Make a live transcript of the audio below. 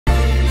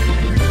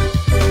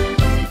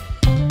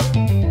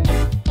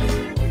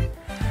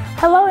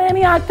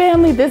Antioch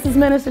family, this is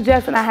Minister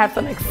Jess, and I have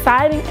some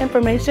exciting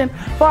information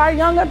for our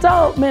young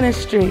adult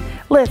ministry.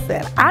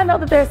 Listen, I know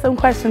that there's some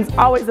questions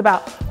always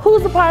about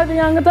who's a part of the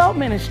young adult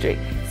ministry.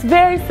 It's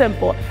very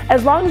simple.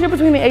 As long as you're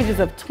between the ages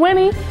of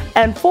 20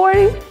 and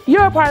 40,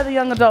 you're a part of the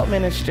young adult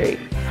ministry.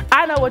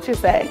 I know what you're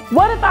saying.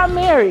 What if I'm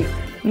married?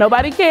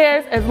 Nobody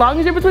cares. As long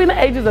as you're between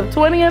the ages of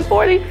 20 and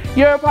 40,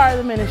 you're a part of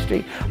the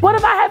ministry. What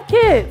if I have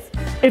kids?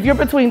 If you're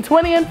between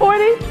 20 and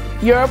 40,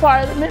 you're a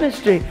part of the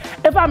ministry.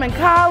 If I'm in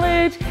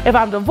college, if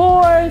I'm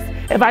divorced,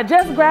 if I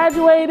just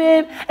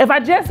graduated, if I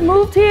just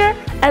moved here,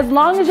 as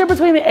long as you're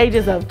between the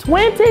ages of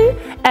 20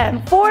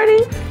 and 40,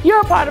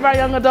 you're a part of our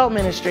young adult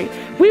ministry.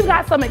 We've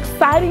got some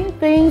exciting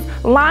things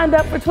lined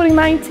up for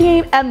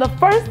 2019, and the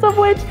first of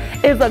which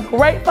is a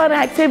great fun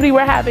activity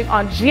we're having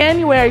on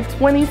January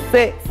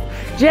 26th.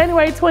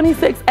 January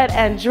 26th at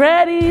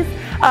Andretti's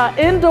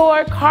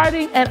Indoor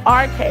Karting and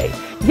Arcade.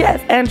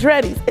 Yes,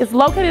 Andretti's. It's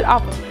located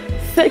off of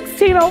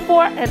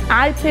 1604 and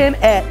I-10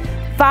 at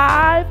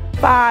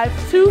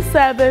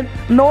 5527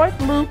 North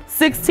Loop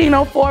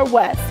 1604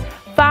 West.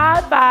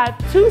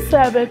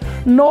 5527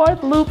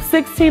 North Loop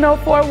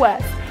 1604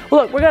 West.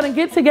 Look, we're going to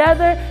get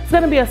together. It's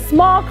going to be a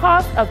small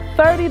cost of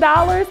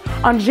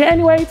 $30 on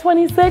January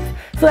 26th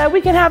so that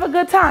we can have a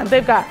good time.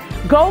 They've got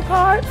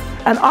go-karts,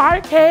 an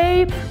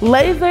arcade,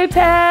 laser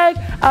tag,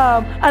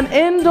 an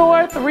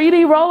indoor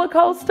 3D roller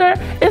coaster.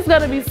 It's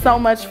going to be so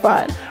much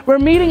fun. We're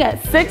meeting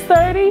at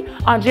 6:30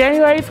 on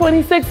January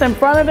 26th in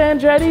front of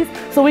Andretti's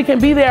so we can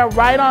be there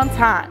right on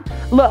time.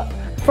 Look,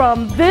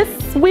 from this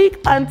week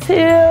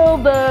until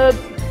the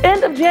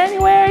end of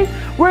January,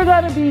 we're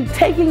going to be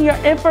taking your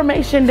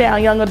information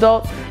down, young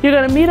adults. You're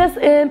going to meet us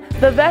in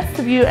the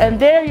vestibule, and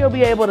there you'll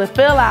be able to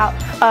fill out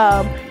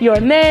your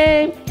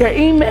name, your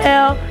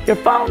email, your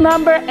phone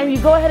number, and you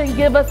go ahead and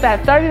give us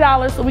that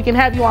 $30 so we can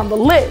have you on the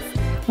list.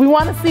 We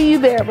want to see you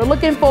there. We're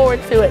looking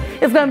forward to it.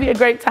 It's going to be a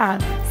great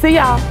time. See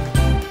y'all.